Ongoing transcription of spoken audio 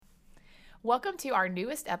Welcome to our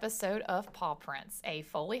newest episode of Paw Prints, a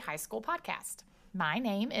Foley High School podcast. My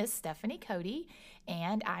name is Stephanie Cody,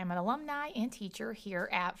 and I'm an alumni and teacher here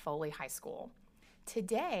at Foley High School.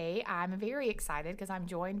 Today, I'm very excited because I'm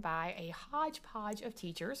joined by a hodgepodge of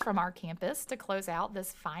teachers from our campus to close out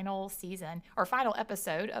this final season, or final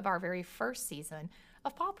episode of our very first season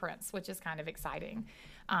of Paw Prints, which is kind of exciting.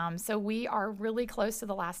 So we are really close to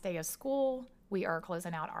the last day of school. We are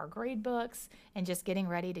closing out our grade books and just getting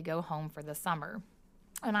ready to go home for the summer.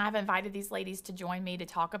 And I've invited these ladies to join me to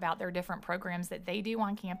talk about their different programs that they do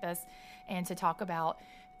on campus and to talk about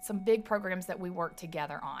some big programs that we work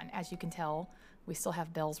together on. As you can tell, we still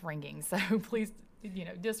have bells ringing, so please,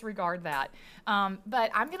 disregard that. But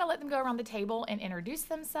I'm going to let them go around the table and introduce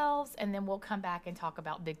themselves, and then we'll come back and talk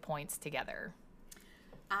about big points together.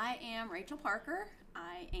 I am Rachel Parker.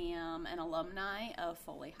 I am an alumni of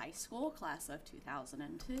Foley High School, class of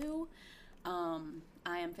 2002.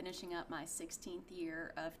 I am finishing up my 16th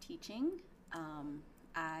year of teaching.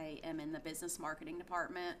 I am in the business marketing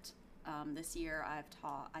department. This year I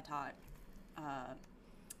taught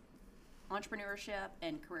entrepreneurship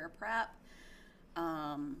and career prep.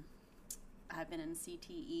 I've been in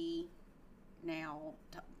CTE now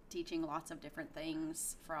teaching lots of different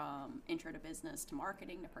things from intro to business to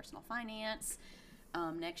marketing to personal finance.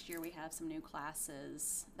 Next year we have some new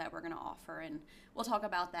classes that we're going to offer, and we'll talk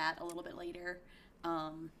about that a little bit later.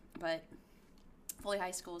 But Foley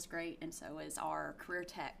High School is great, and so is our career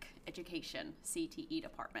tech education CTE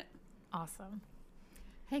department. Awesome.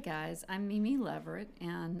 Hey guys, I'm Mimi Leverett,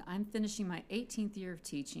 and I'm finishing my 18th year of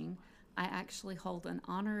teaching. I actually hold an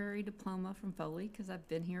honorary diploma from Foley because I've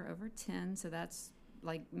been here over 10, so that's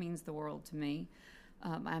means the world to me.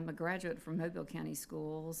 I'm a graduate from Mobile County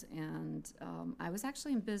Schools, and I was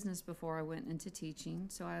actually in business before I went into teaching,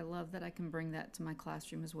 so I love that I can bring that to my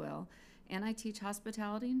classroom as well. And I teach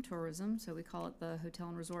hospitality and tourism, so we call it the Hotel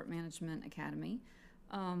and Resort Management Academy.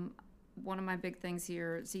 One of my big things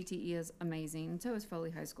here, CTE is amazing, and so is Foley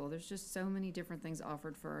High School. There's just so many different things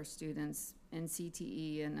offered for our students in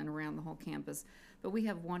CTE and around the whole campus. But we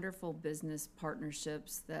have wonderful business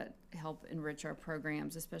partnerships that help enrich our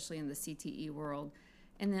programs, especially in the CTE world.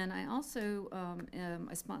 And then I also am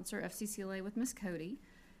a sponsor FCCLA with Miss Cody,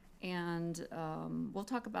 and we'll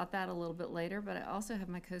talk about that a little bit later, but I also have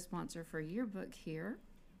my co-sponsor for yearbook here.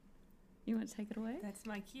 You want to take it away? That's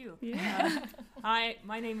my cue. Yeah. Hi,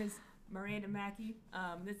 my name is Miranda Mackey.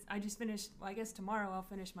 I just finished, I guess tomorrow I'll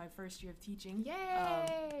finish my first year of teaching.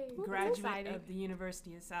 Yay! Graduate of the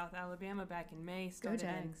University of South Alabama back in May. Go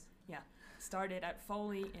Jags. Started at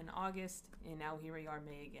Foley in August, and now here we are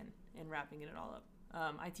May again, and wrapping it all up.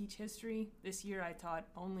 I teach history. This year I taught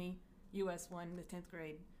only US 1, the 10th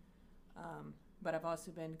grade, but I've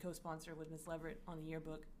also been co-sponsor with Ms. Leverett on the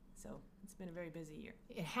yearbook, so it's been a very busy year.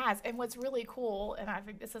 It has, and what's really cool, and I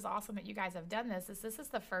think this is awesome that you guys have done this, is this is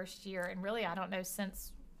the first year, and really I don't know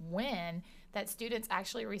since when, that students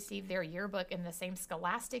actually receive their yearbook in the same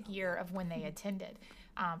scholastic year of when they attended.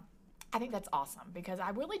 I think that's awesome, because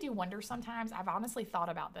I really do wonder sometimes, I've honestly thought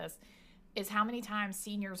about this, is how many times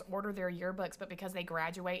seniors order their yearbooks, but because they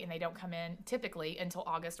graduate and they don't come in typically until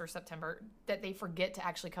August or September, that they forget to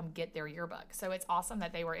actually come get their yearbook. So it's awesome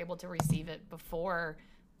that they were able to receive it before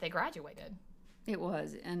they graduated. It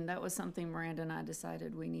was, and that was something Miranda and I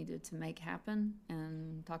decided we needed to make happen,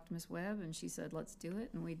 and talked to Miss Webb, and she said, let's do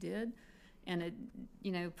it, and we did. And it,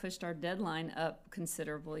 pushed our deadline up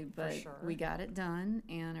considerably, but sure. We got it done,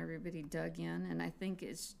 and everybody dug in, and I think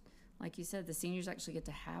it's, like you said, the seniors actually get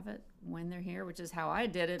to have it when they're here, which is how I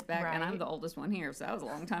did it back, and I'm the oldest one here, so that was a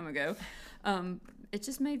long time ago. It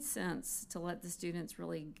just made sense to let the students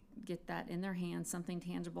really get that in their hands, something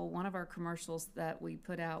tangible. One of our commercials that we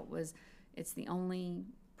put out was, it's the only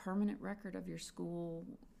permanent record of your school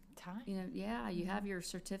Time. You have your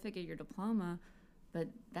certificate, your diploma, but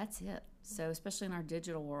that's it. So especially in our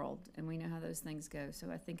digital world, and we know how those things go. So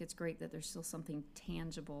I think it's great that there's still something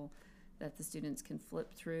tangible that the students can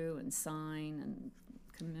flip through and sign and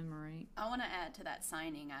commemorate. I want to add to that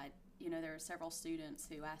signing. There are several students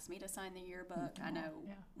who asked me to sign the yearbook. I know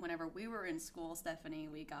whenever we were in school, Stephanie,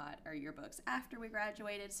 we got our yearbooks after we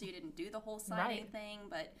graduated, so you didn't do the whole signing thing.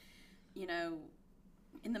 But,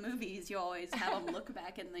 in the movies, you always have them look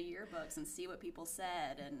back in the yearbooks and see what people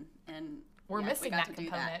said. And we're missing that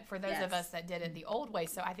component that for those of us that did it the old way.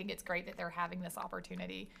 So I think it's great that they're having this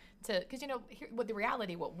opportunity to, because with the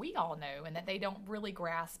reality, what we all know, and that they don't really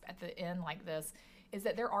grasp at the end like this, is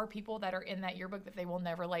that there are people that are in that yearbook that they will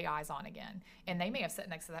never lay eyes on again, and they may have sat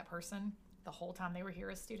next to that person the whole time they were here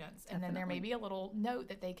as students. And then there may be a little note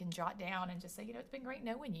that they can jot down and just say, it's been great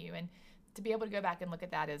knowing you. And to be able to go back and look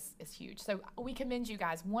at that is huge. So we commend you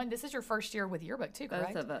guys. One, this is your first year with yearbook too,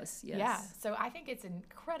 correct? Both of us, yes. Yeah. So I think it's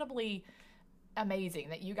incredibly amazing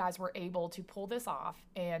that you guys were able to pull this off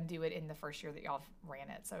and do it in the first year that y'all ran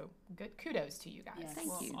it. So good kudos to you guys. Yes.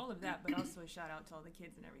 Thank you. All of that, but also a shout out to all the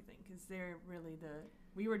kids and everything, because they're really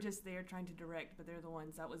we were just there trying to direct, but they're the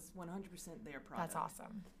ones that was 100% their product. That's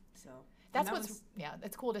awesome. So That's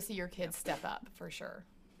it's cool to see your kids step up for sure.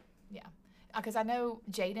 Yeah. Because I know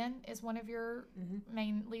Jaden is one of your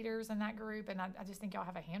main leaders in that group, and I just think y'all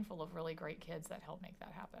have a handful of really great kids that help make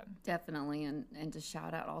that happen. Definitely, and to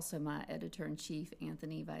shout out also my editor-in-chief,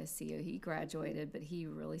 Anthony Viacio. He graduated, but he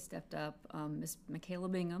really stepped up. Miss Michaela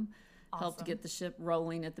Bingham helped Awesome. get the ship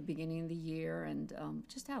rolling at the beginning of the year, and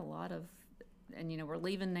just had a lot of, and we're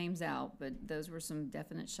leaving names out, but those were some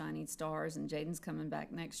definite shining stars, and Jaden's coming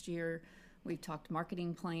back next year. We've talked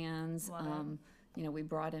marketing plans. Love it. We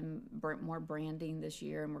brought in more branding this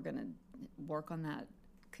year, and we're going to work on that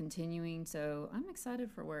continuing. So I'm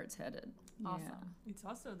excited for where it's headed. Awesome. Yeah. it's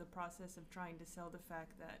also the process of trying to sell the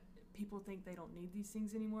fact that people think they don't need these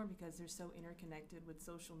things anymore because they're so interconnected with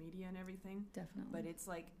social media and everything. Definitely. But it's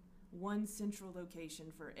like one central location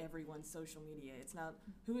for everyone's social media. It's not,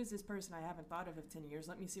 who is this person I haven't thought of 10 years?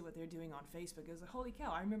 Let me see what they're doing on Facebook. It's like, holy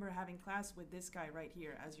cow, I remember having class with this guy right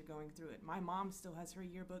here as you're going through it. My mom still has her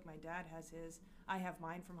yearbook. My dad has his. I have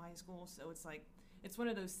mine from high school. So it's like, it's one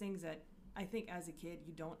of those things that I think as a kid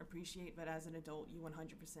you don't appreciate, but as an adult you 100%,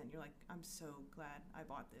 you're like, I'm so glad I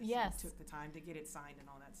bought this. Yes. And took the time to get it signed and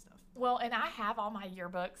all that stuff. Well, and I have all my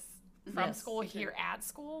yearbooks from Yes, school me too. here at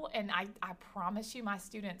school, and I promise you my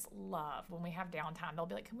students love when we have downtime. They'll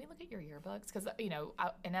be like, can we look at your yearbooks? Because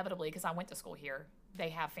inevitably, because I went to school here, they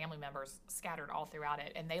have family members scattered all throughout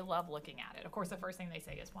it, and they love looking at it. Of course, the first thing they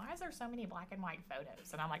say is, why is there so many black and white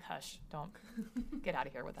photos? And I'm like, hush, don't get out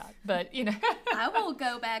of here with that. But I will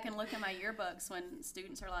go back and look at my yearbooks when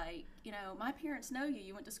students are like, my parents know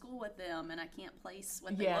you went to school with them, and I can't place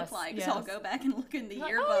what they Yes, look like. yes. So I'll go back and look in the Like,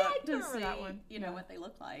 yearbook oh, yeah, I do to remember see, that one. Yeah. what they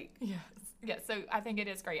look like. Yes. So I think it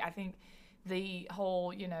is great. I think the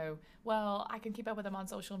whole, well, I can keep up with them on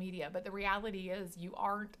social media, but the reality is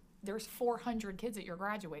there's 400 kids that you're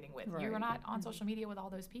graduating with. You're Right. not on social media with all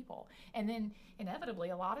those people. And then inevitably,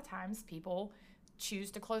 a lot of times people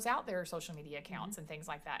choose to close out their social media accounts and things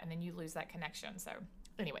like that, and then you lose that connection. So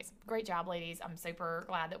anyways, great job, ladies. I'm super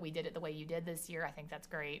glad that we did it the way you did this year. I think that's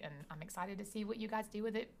great, and I'm excited to see what you guys do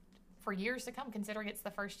with it for years to come, considering it's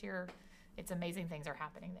the first year. It's amazing things are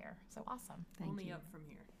happening there. So awesome. Thank Only you. up from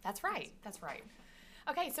here. That's right. That's right.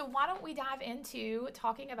 Okay, so why don't we dive into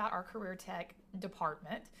talking about our career tech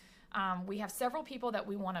department? We have several people that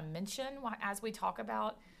we want to mention as we talk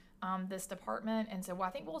about this department. And so I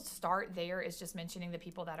think we'll start there is just mentioning the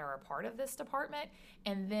people that are a part of this department.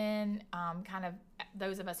 And then kind of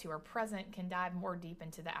those of us who are present can dive more deep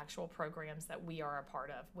into the actual programs that we are a part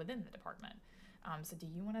of within the department. So do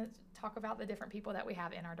you want to talk about the different people that we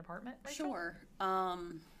have in our department, Rachel? Sure.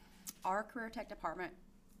 Our career tech department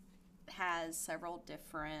has several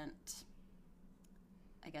different,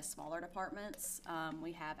 smaller departments.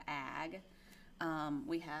 We have ag,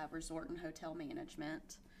 we have resort and hotel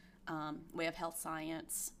management, we have health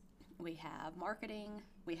science, we have marketing,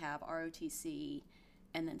 we have ROTC,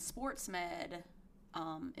 and then sports med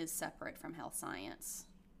is separate from health science.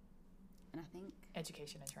 And I think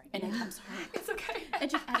Education and training. and I'm sorry. It's okay. I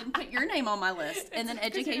didn't put your name on my list. And then It's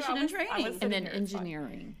 'cause education and I training. was And sitting then here, it's fine.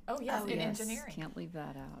 engineering. Oh, yes, in Yes, engineering. can't leave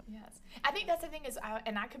that out. Yes. I think that's the thing is,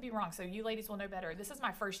 and I could be wrong, so you ladies will know better. This is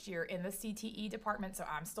my first year in the CTE department, so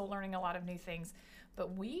I'm still learning a lot of new things.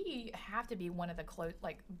 But we have to be one of the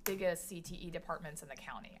biggest CTE departments in the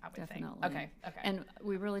county, I would Definitely. think. Okay. And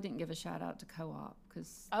we really didn't give a shout out to co-op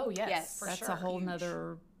because Oh, yes, Yes, for that's sure. a whole Huge.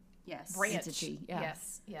 nother Yes. branch. entity, yeah.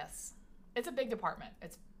 Yes. It's a big department.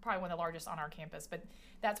 It's probably one of the largest on our campus, but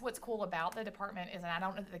that's what's cool about the department is, and I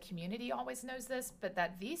don't know that the community always knows this, but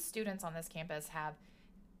that these students on this campus have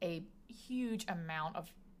a huge amount of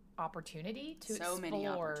opportunity to So many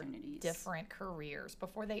explore opportunities. different careers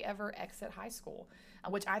before they ever exit high school,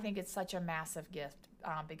 which I think is such a massive gift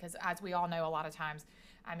because as we all know, a lot of times,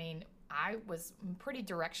 I was pretty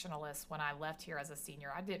directionalist when I left here as a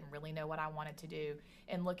senior. I didn't really know what I wanted to do.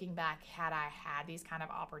 And looking back, had I had these kind of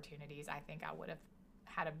opportunities, I think I would have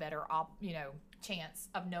had a better chance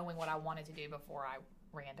of knowing what I wanted to do before I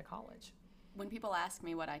ran to college. When people ask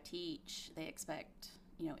me what I teach, they expect,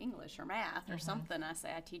 English or math or something. I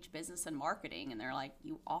say I teach business and marketing, and they're like,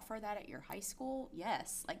 you offer that at your high school?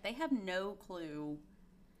 Yes. Like, they have no clue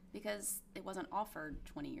because it wasn't offered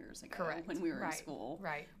 20 years ago Correct. when we were in Right. school.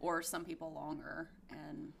 Right. Or some people longer.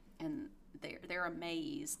 And they're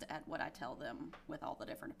amazed at what I tell them with all the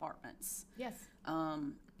different departments. Yes.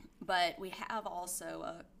 But we have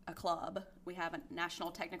also a club. We have a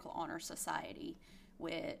National Technical Honor Society,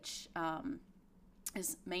 which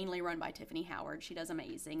is mainly run by Tiffany Howard. She does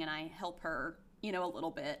amazing, and I help her, a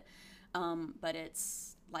little bit. But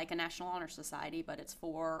it's like a National Honor Society, but it's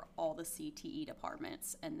for all the CTE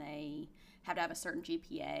departments, and they have to have a certain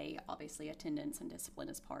GPA. Obviously, attendance and discipline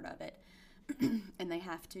is part of it. And they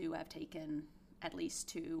have to have taken at least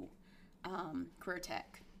 2 career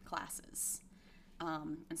tech classes.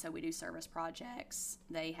 And so we do service projects.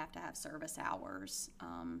 They have to have service hours.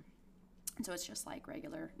 And so it's just like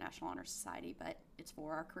regular National Honor Society, but it's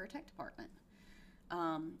for our career tech department.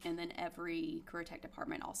 And then every career tech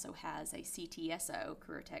department also has a CTSO,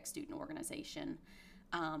 career tech student organization,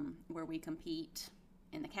 where we compete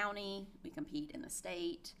in the county, we compete in the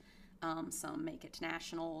state, some make it to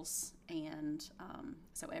nationals, and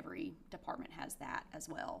so every department has that as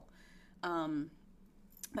well.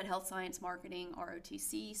 But health science, marketing,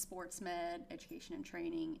 ROTC, sports med, education and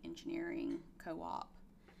training, engineering, co-op.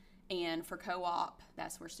 And for co-op,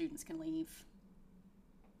 that's where students can leave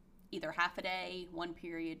either half a day, 1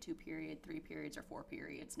 period, 2 period, 3 periods, or 4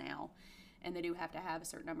 periods now. And they do have to have a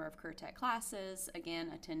certain number of career tech classes.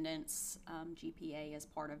 Again, attendance, GPA is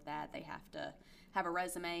part of that. They have to have a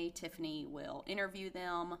resume. Tiffany will interview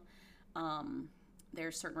them.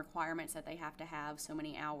 There's certain requirements that they have to have, so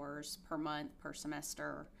many hours per month, per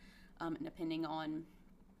semester, and depending on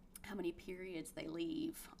how many periods they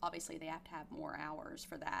leave, obviously they have to have more hours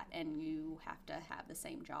for that, and you have to have the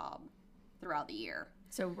same job throughout the year.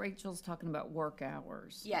 So Rachel's talking about work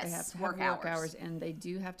hours. Yes, they have to have work hours. and they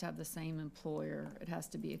do have to have the same employer. It has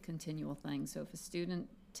to be a continual thing. So if a student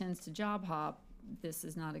tends to job hop, this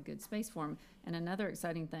is not a good space for them. And another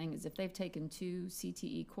exciting thing is if they've taken 2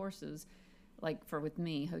 CTE courses, like with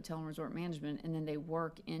me, hotel and resort management, and then they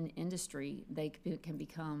work in industry, they can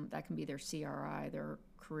become, that can be their CRI, their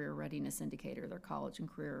career readiness indicator, their college and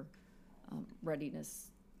career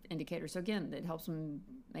readiness indicator. So again, it helps them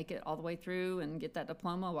make it all the way through and get that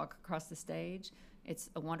diploma, walk across the stage.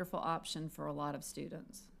 It's a wonderful option for a lot of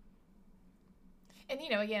students. And,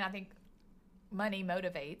 again, I think money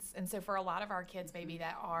motivates. And so for a lot of our kids maybe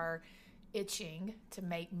that are itching to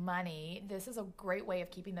make money, this is a great way of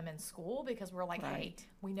keeping them in school, because we're like, hey,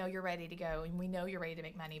 we know you're ready to go and we know you're ready to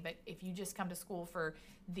make money, but if you just come to school for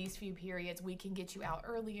these few periods, we can get you out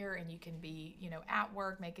earlier and you can be, at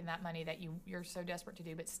work making that money that you're so desperate to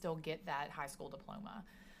do, but still get that high school diploma.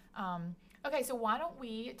 Okay, so why don't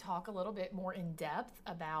we talk a little bit more in depth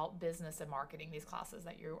about business and marketing, these classes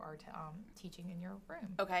that you are teaching in your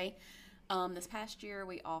room? Okay. This past year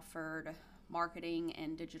we offered marketing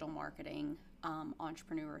and digital marketing,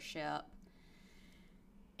 entrepreneurship,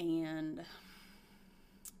 and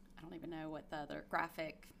I don't even know what the other,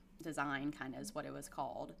 graphic design kind of is what it was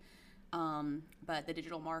called. But the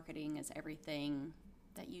digital marketing is everything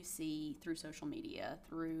that you see through social media,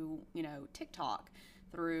 through, TikTok,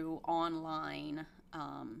 through online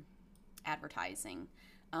advertising.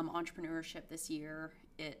 Entrepreneurship this year,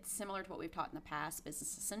 it's similar to what we've taught in the past,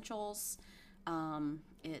 business essentials.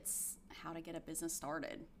 It's how to get a business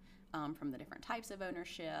started, from the different types of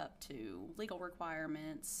ownership to legal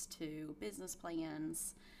requirements to business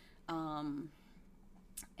plans,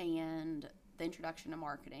 and the introduction to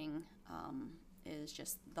marketing is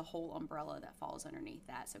just the whole umbrella that falls underneath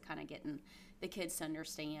that. So kind of getting the kids to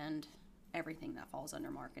understand everything that falls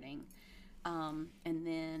under marketing. And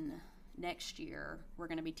then next year, we're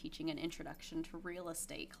going to be teaching an introduction to real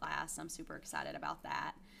estate class. I'm super excited about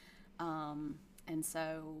that. And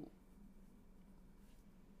so,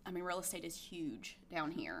 real estate is huge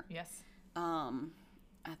down here. Yes.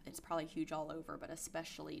 It's probably huge all over, but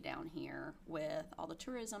especially down here with all the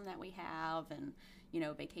tourism that we have and,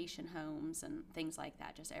 vacation homes and things like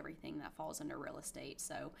that, just everything that falls under real estate.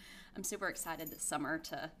 So I'm super excited this summer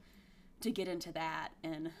to get into that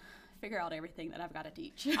and figure out everything that I've got to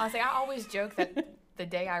teach. Honestly, I always joke that the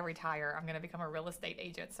day I retire, I'm going to become a real estate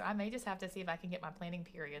agent. So I may just have to see if I can get my planning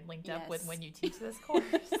period linked up with when you teach this course,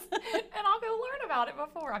 and I'll go learn about it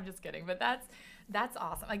before. I'm just kidding, but that's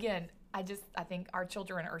awesome. Again, I think our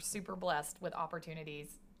children are super blessed with opportunities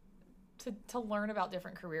to learn about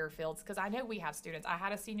different career fields, because I know we have students. I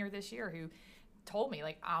had a senior this year who told me,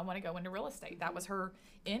 I want to go into real estate. That was her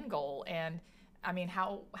end goal, and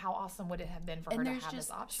how awesome would it have been for her to have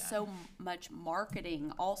this option? So much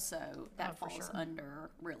marketing also that falls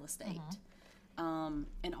under real estate,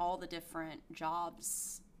 and all the different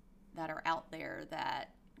jobs that are out there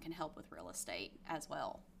that can help with real estate as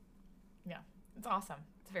well. Yeah, It's awesome.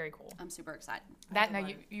 It's very cool. I'm super excited. That, no,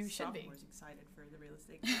 you should be. Sophomores excited for the real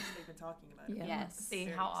estate class. They've been talking about it. Yeah. Yes. See,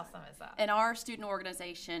 Very how excited. awesome is that? And our student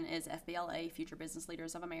organization is FBLA, Future Business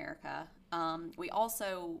Leaders of America.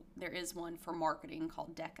 There is one for marketing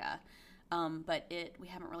called DECA, but we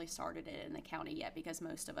haven't really started it in the county yet because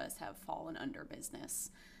most of us have fallen under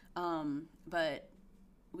business. But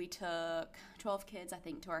we took 12 kids, I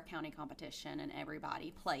think, to our county competition, and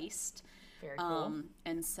everybody placed. Very cool.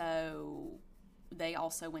 And so they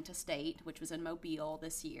also went to state, which was in Mobile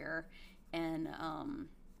this year, and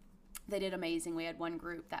they did amazing. We had one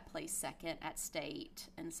group that placed second at state,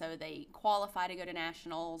 and so they qualify to go to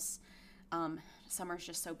nationals. Summer's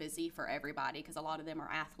just so busy for everybody because a lot of them are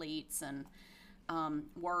athletes and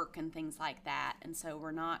work and things like that, and so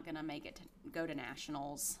we're not going to make it to go to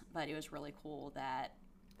nationals, but it was really cool that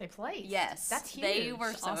They placed. yes, That's huge. they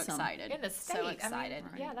were so Awesome. excited. In the state. So I excited.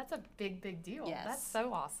 mean, yeah, that's a big deal. Yes. That's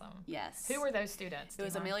so awesome. Yes. Who were those students? It Do you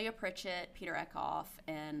was mind? Amelia Pritchett, Peter Eckhoff,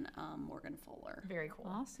 and Morgan Fuller. Very cool.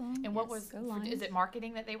 Awesome. And what Yes. was, Go Lions. is it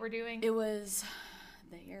marketing that they were doing? It was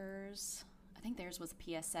theirs. I think theirs was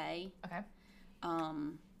PSA. Okay.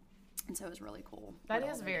 And so it was really cool. That what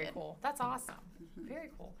is all they very did. cool. That's awesome. Very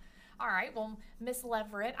cool. All right. Well, Miss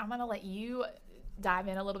Leverett, I'm going to let you dive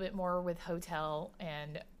in a little bit more with hotel,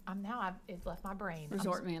 and it's left my brain.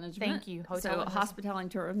 Resort management. Thank you. Hotel So and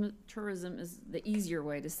hospitality and tourism is the easier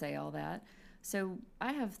way to say all that. So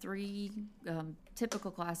I have three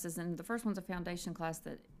typical classes, and the first one's a foundation class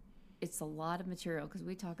that it's a lot of material because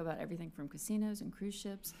we talk about everything from casinos and cruise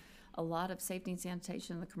ships, a lot of safety and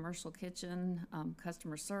sanitation in the commercial kitchen,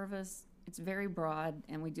 customer service. It's very broad,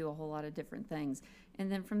 and we do a whole lot of different things.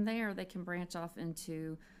 And then from there, they can branch off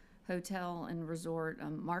into hotel and resort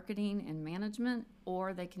marketing and management,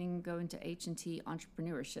 or they can go into H&T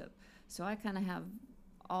entrepreneurship. So I kind of have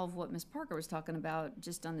all of what Ms. Parker was talking about,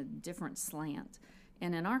 just on a different slant.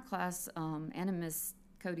 And in our class, and in Ms.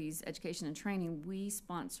 Cody's education and training, we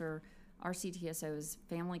sponsor our CTSO is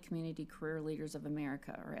Family Community Career Leaders of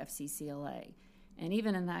America, or FCCLA. And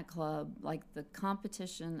even in that club, like the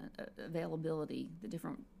competition availability, the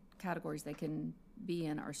different categories they can be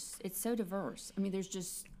in it's so diverse. I mean,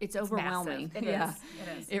 it's overwhelming. Massive. Yeah,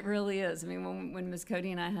 It is. it really is. I mean, when Ms.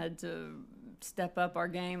 Cody and I had to step up our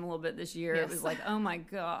game a little bit this year, Yes. it was like, oh my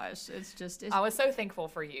gosh, it's I was so thankful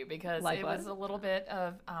for you because Likewise. it was a little bit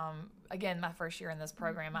of, again, my first year in this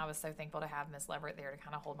program, I was so thankful to have Miss Leverett there to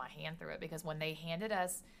kind of hold my hand through it, because when they handed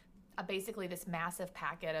us basically this massive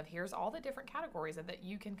packet of here's all the different categories that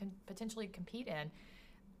you can potentially compete in,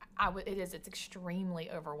 it's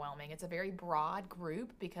extremely overwhelming. It's a very broad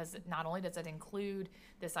group because not only does it include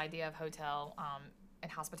this idea of hotel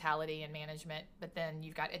and hospitality and management, but then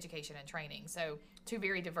you've got education and training. So two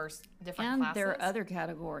very diverse, different and classes. there are other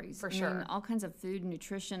categories. For I mean, sure. all kinds of food,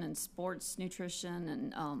 nutrition, and sports nutrition,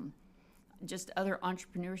 and just other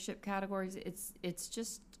entrepreneurship categories. It's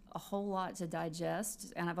just a whole lot to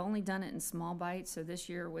digest, and I've only done it in small bites. So this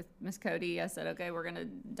year with Miss Cody, I said, okay, we're going to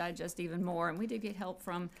digest even more, and we did get help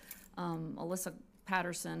from Alyssa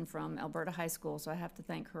Patterson from Alberta High School, so I have to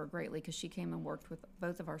thank her greatly because she came and worked with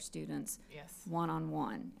both of our students Yes.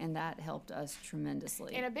 one-on-one, and that helped us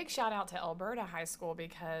tremendously. And a big shout out to Alberta High School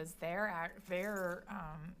because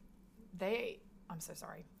I'm so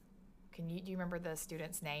sorry. Do you remember the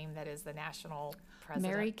student's name that is the national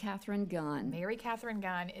president? Mary Catherine Gunn. Mary Catherine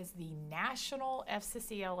Gunn is the national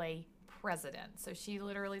FCCLA president. So she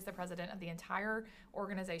literally is the president of the entire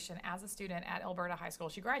organization as a student at Alberta High School.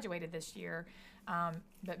 She graduated this year.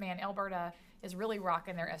 But man, Alberta is really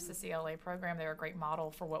rocking their FCCLA program. They're a great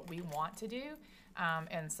model for what we want to do.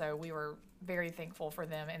 And so we were very thankful for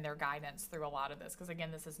them and their guidance through a lot of this. Because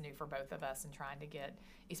again, this is new for both of us and trying to get,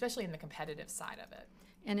 especially in the competitive side of it.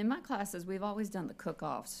 And in my classes, we've always done the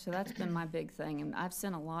cook-offs, so that's been my big thing. And I've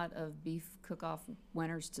sent a lot of beef cook-off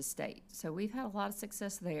winners to state. So we've had a lot of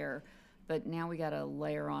success there, but now we got to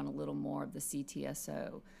layer on a little more of the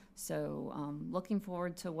CTSO. So looking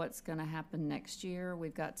forward to what's going to happen next year.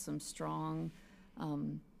 We've got some strong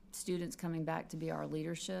students coming back to be our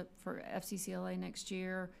leadership for FCCLA next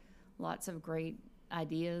year. Lots of great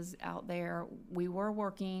ideas out there. We were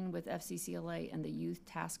working with FCCLA and the Youth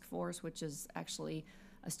Task Force, which is actually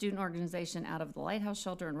a student organization out of the Lighthouse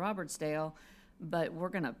Shelter in Robertsdale, but we're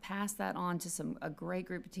going to pass that on to a great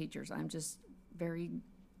group of teachers. I'm just very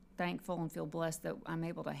thankful and feel blessed that I'm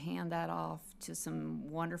able to hand that off to some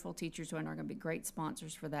wonderful teachers who are going to be great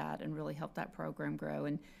sponsors for that and really help that program grow.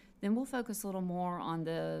 And then we'll focus a little more on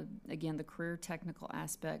the career technical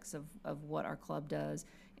aspects of what our club does.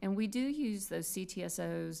 And we do use those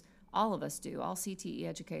CTSOs, all of us do, all CTE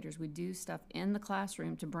educators, we do stuff in the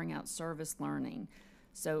classroom to bring out service learning.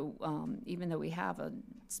 So even though we have a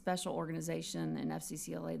special organization in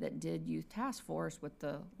FCCLA that did youth task force with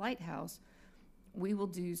the Lighthouse, we will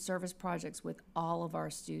do service projects with all of our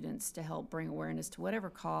students to help bring awareness to whatever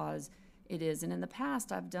cause it is. And in the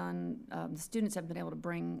past, I've done, the students have been able to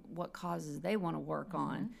bring what causes they want to work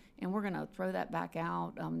on, and we're going to throw that back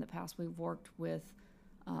out. In the past, we've worked with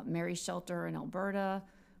Mary's Shelter in Alberta.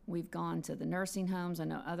 We've gone to the nursing homes. I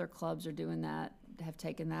know other clubs are doing that, have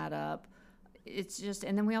taken that up. It's just,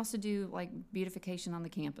 and then we also do like beautification on the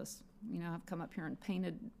campus. I've come up here and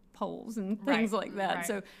painted poles and things like that. Right.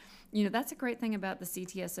 So, that's a great thing about the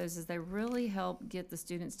CTSOs is they really help get the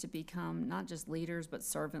students to become not just leaders, but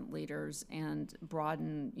servant leaders, and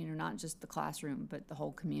broaden, not just the classroom, but the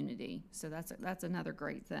whole community. So that's another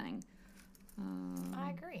great thing.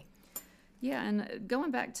 I agree. Yeah, and going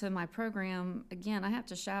back to my program, again, I have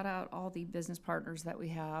to shout out all the business partners that we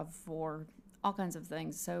have for all kinds of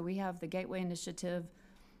things. So we have the Gateway Initiative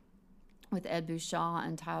with Ed Bouchaw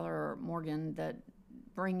and Tyler Morgan that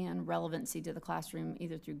bring in relevancy to the classroom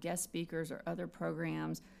either through guest speakers or other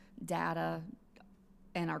programs, data,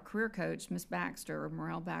 and our career coach, Miss Baxter,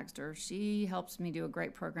 Morel Baxter, she helps me do a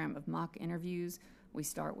great program of mock interviews. We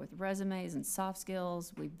start with resumes and soft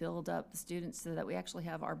skills. We build up the students so that we actually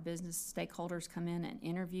have our business stakeholders come in and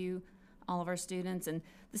interview all of our students. And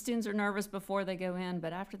the students are nervous before they go in,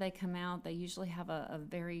 but after they come out, they usually have a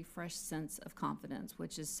very fresh sense of confidence,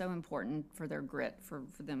 which is so important for their grit, for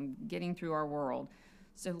them getting through our world.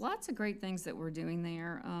 So lots of great things that we're doing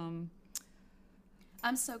there.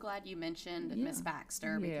 I'm so glad you mentioned Miss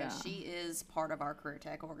Baxter because she is part of our Career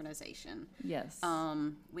Tech organization. Yes.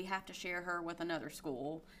 We have to share her with another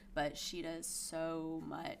school, but she does so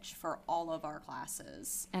much for all of our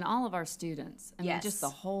classes. And all of our students. I mean, Yes. just the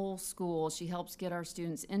whole school. She helps get our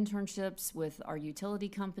students internships with our utility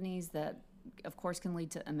companies that, of course, can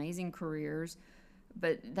lead to amazing careers.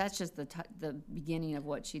 But that's just the beginning of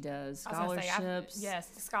what she does. I was gonna say, Scholarships. yes,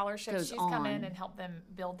 scholarships. goes She's come in on. and helped them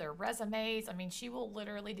build their resumes. I mean, she will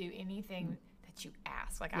literally do anything that you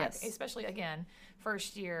ask. Like, Yes. especially again,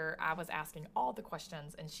 first year, I was asking all the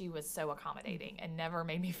questions, and she was so accommodating and never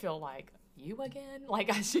made me feel like, you again?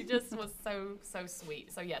 Like, she just was so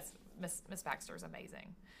sweet. So yes, Miss Baxter is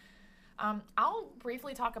amazing. I'll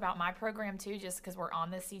briefly talk about my program too, just because we're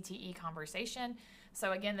on the CTE conversation.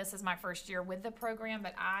 So again, this is my first year with the program,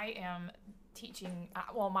 but I am teaching,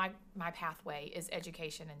 my pathway is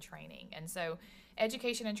education and training. And so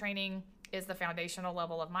education and training is the foundational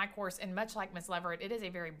level of my course. And much like Ms. Leverett, it is a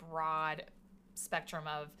very broad spectrum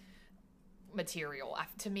of material.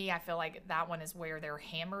 To me, I feel like that one is where they're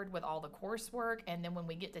hammered with all the coursework. And then when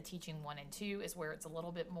we get to teaching 1 and 2 is where it's a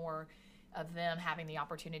little bit more of them having the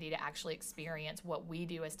opportunity to actually experience what we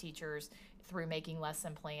do as teachers through making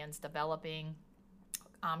lesson plans, developing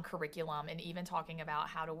curriculum, and even talking about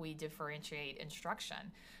how do we differentiate instruction.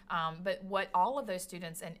 But what all of those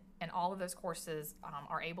students and all of those courses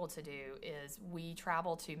are able to do is we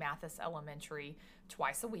travel to Mathis Elementary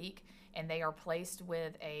twice a week, and they are placed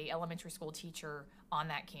with a elementary school teacher on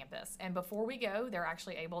that campus. And before we go, they're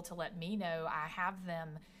actually able to let me know. I have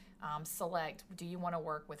them select, do you want to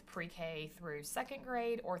work with pre-K through 2nd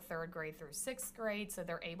grade or 3rd grade through 6th grade? So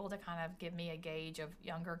they're able to kind of give me a gauge of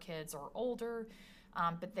younger kids or older.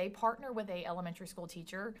 But they partner with a elementary school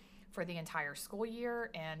teacher for the entire school year,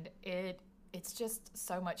 and it's just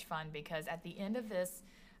so much fun because at the end of this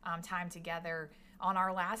time together, on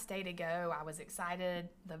our last day to go, I was excited.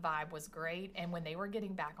 The vibe was great, and when they were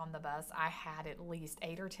getting back on the bus, I had at least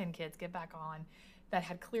 8 or 10 kids get back on that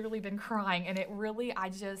had clearly been crying, and it really,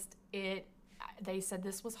 they said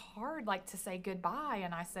this was hard, like to say goodbye,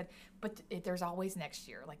 and I said, but there's always next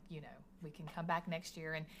year, like, we can come back next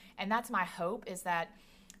year, and that's my hope is that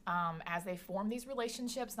as they form these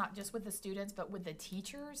relationships, not just with the students, but with the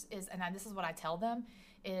teachers, and this is what I tell them,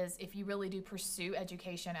 is if you really do pursue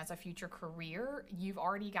education as a future career, you've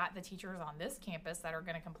already got the teachers on this campus that are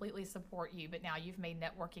going to completely support you, but now you've made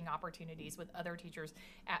networking opportunities with other teachers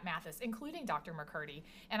at Mathis, including Dr. McCurdy.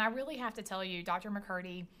 And I really have to tell you, Dr.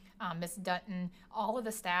 McCurdy, Ms. Dutton, all of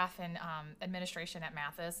the staff and administration at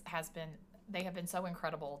Mathis have been so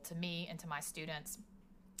incredible to me and to my students.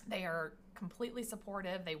 They are completely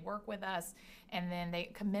supportive. They work with us, and then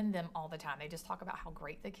they commend them all the time. They just talk about how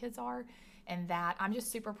great the kids are, and that I'm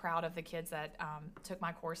just super proud of the kids that took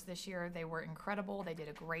my course this year. They were incredible. They did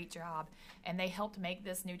a great job, and they helped make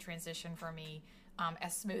this new transition for me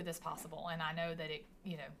as smooth as possible. And I know that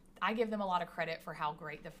I give them a lot of credit for how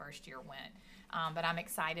great the first year went. But I'm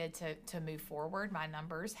excited to move forward. My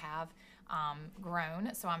numbers have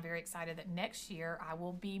grown, so I'm very excited that next year I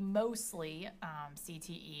will be mostly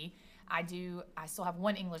CTE. I still have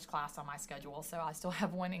one English class on my schedule, so I still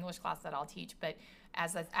have one English class that I'll teach. But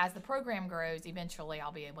as the program grows, eventually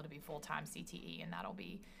I'll be able to be full-time CTE, and that'll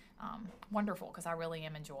be wonderful because I really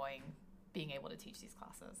am enjoying being able to teach these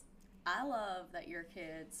classes. I love that your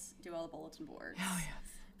kids do all the bulletin boards. Oh,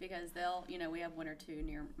 yes. Because they'll, we have one or two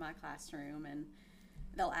near my classroom, and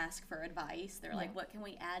they'll ask for advice. They're like, what can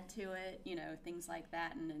we add to it? Things like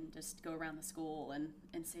that, and then just go around the school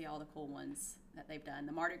and see all the cool ones that they've done.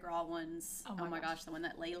 The Mardi Gras ones, oh my gosh, the one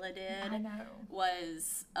that Layla did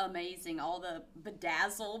was amazing. All the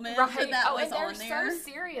bedazzlement that was on there. They're so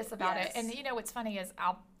serious about it. And what's funny is,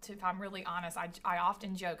 if I'm really honest, I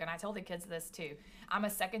often joke, and I tell the kids this too. I'm a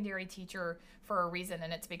secondary teacher for a reason,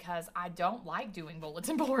 and it's because I don't like doing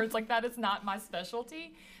bulletin boards. Like, that is not my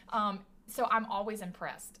specialty. So I'm always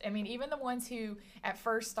impressed. I mean, even the ones who at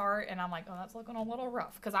first start and I'm like, oh, that's looking a little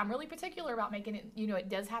rough, because I'm really particular about making it, it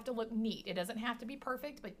does have to look neat. It doesn't have to be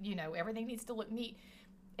perfect, but, everything needs to look neat.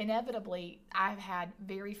 Inevitably, I've had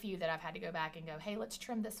very few that I've had to go back and go, hey, let's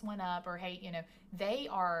trim this one up, or hey, they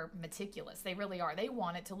are meticulous. They really are. They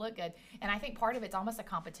want it to look good. And I think part of it's almost a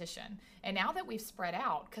competition. And now that we've spread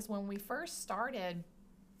out, because when we first started,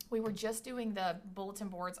 we were just doing the bulletin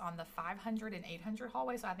boards on the 500 and 800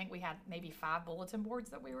 hallway, so I think we had maybe 5 bulletin boards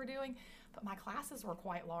that we were doing. But my classes were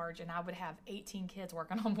quite large, and I would have 18 kids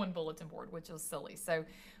working on one bulletin board, which was silly. So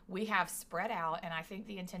we have spread out, and I think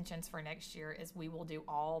the intentions for next year is we will do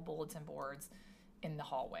all bulletin boards in the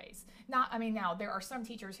hallways. Now there are some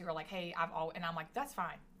teachers who are like, hey, and I'm like, that's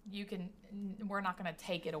fine. We're not going to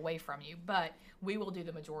take it away from you, but we will do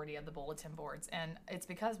the majority of the bulletin boards. And it's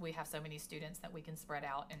because we have so many students that we can spread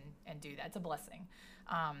out and do that. It's a blessing.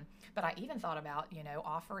 But I even thought about,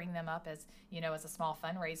 offering them up as, as a small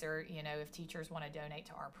fundraiser, if teachers want to donate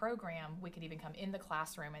to our program, we could even come in the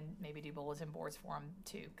classroom and maybe do bulletin boards for them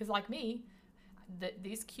too. Because like me,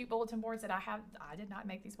 these cute bulletin boards that I have, I did not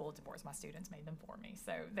make these bulletin boards. My students made them for me.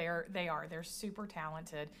 So they're super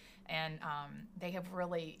talented, and they have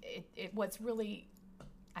really, what's really,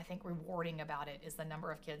 I think, rewarding about it is the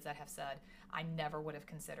number of kids that have said, I never would have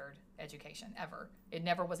considered education, ever. It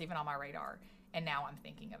never was even on my radar, and now I'm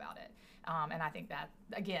thinking about it. And I think that,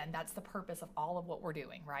 again, that's the purpose of all of what we're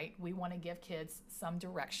doing, right? We want to give kids some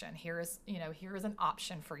direction. Here is an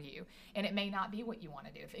option for you. And it may not be what you want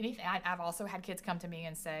to do. If anything, I've also had kids come to me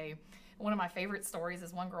and say, one of my favorite stories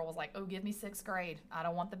is one girl was like, oh, give me 6th grade. I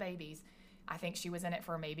don't want the babies. I think she was in it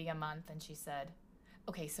for maybe a month, and she said,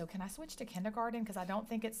 okay, so can I switch to kindergarten? Because I don't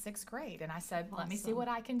think it's 6th grade. And I said, let me see what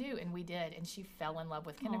I can do. And we did. And she fell in love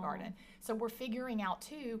with kindergarten. So we're figuring out,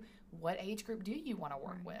 too, what age group do you want to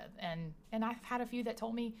work with? And I've had a few that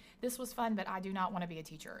told me this was fun, but I do not want to be a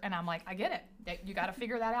teacher. And I'm like, I get it. You got to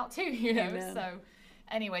figure that out too, Amen. So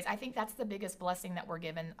anyways, I think that's the biggest blessing that we're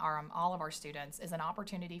given all of our students, is an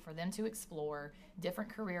opportunity for them to explore different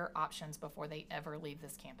career options before they ever leave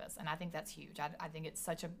this campus. And I think that's huge. I think it's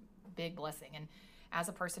such a big blessing. And as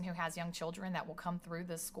a person who has young children that will come through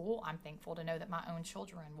this school, I'm thankful to know that my own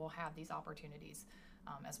children will have these opportunities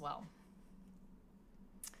as well.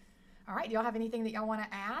 All right, do y'all have anything that y'all want to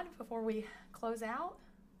add before we close out?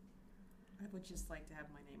 I would just like to have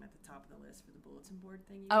my name at the top of the list for the bulletin board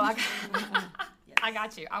thing. Yes. I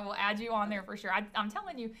got you. I will add you on there for sure. I'm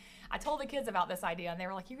telling you, I told the kids about this idea, and they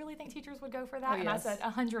were like, you really think teachers would go for that? And I said,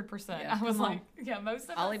 100%. Yeah. I was like, yeah, most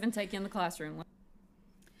of I'll even take you in the classroom.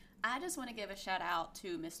 I just want to give a shout out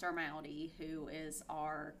to Mr. Mowdy, who is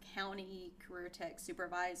our county career tech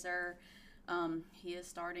supervisor. He is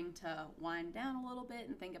starting to wind down a little bit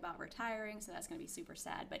and think about retiring, so that's going to be super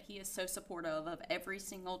sad. But he is so supportive of every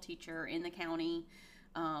single teacher in the county.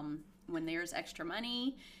 When there's extra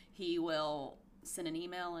money, he will send an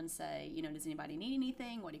email and say, does anybody need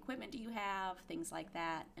anything? What equipment do you have? Things like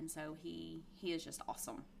that. And so he is just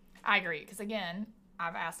awesome. I agree, because again,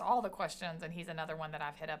 I've asked all the questions, and he's another one that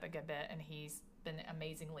I've hit up a good bit, and he's been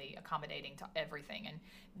amazingly accommodating to everything. And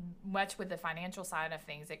much with the financial side of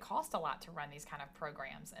things, it costs a lot to run these kind of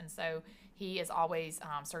programs. And so he is always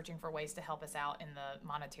searching for ways to help us out in the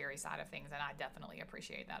monetary side of things, and I definitely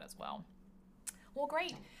appreciate that as well. Well,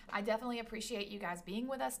 great. I definitely appreciate you guys being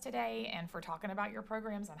with us today and for talking about your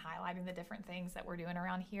programs and highlighting the different things that we're doing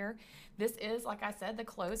around here. This is, like I said, the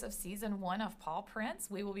close of season 1 of Paw Prints.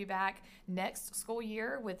 We will be back next school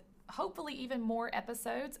year with hopefully even more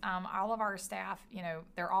episodes. All of our staff,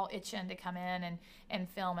 they're all itching to come in and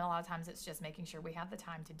film, and a lot of times it's just making sure we have the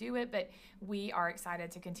time to do it, but we are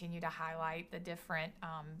excited to continue to highlight the different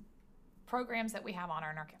programs that we have on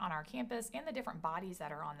our campus and the different bodies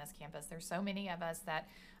that are on this campus. There's so many of us that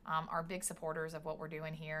are big supporters of what we're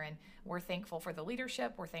doing here, and we're thankful for the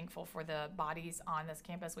leadership. We're thankful for the bodies on this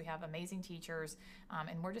campus. We have amazing teachers,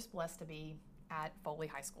 and we're just blessed to be at Foley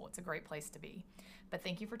High School. It's a great place to be. But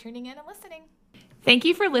thank you for tuning in and listening. Thank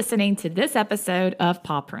you for listening to this episode of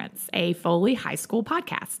Paw Prints, a Foley High School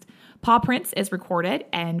podcast. Paw Prints is recorded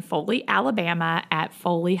in Foley, Alabama at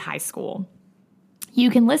Foley High School. You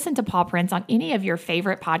can listen to Paw Prints on any of your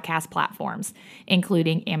favorite podcast platforms,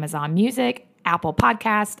 including Amazon Music, Apple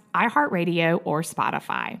Podcast, iHeartRadio, or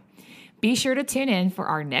Spotify. Be sure to tune in for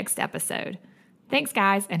our next episode. Thanks,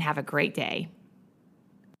 guys, and have a great day.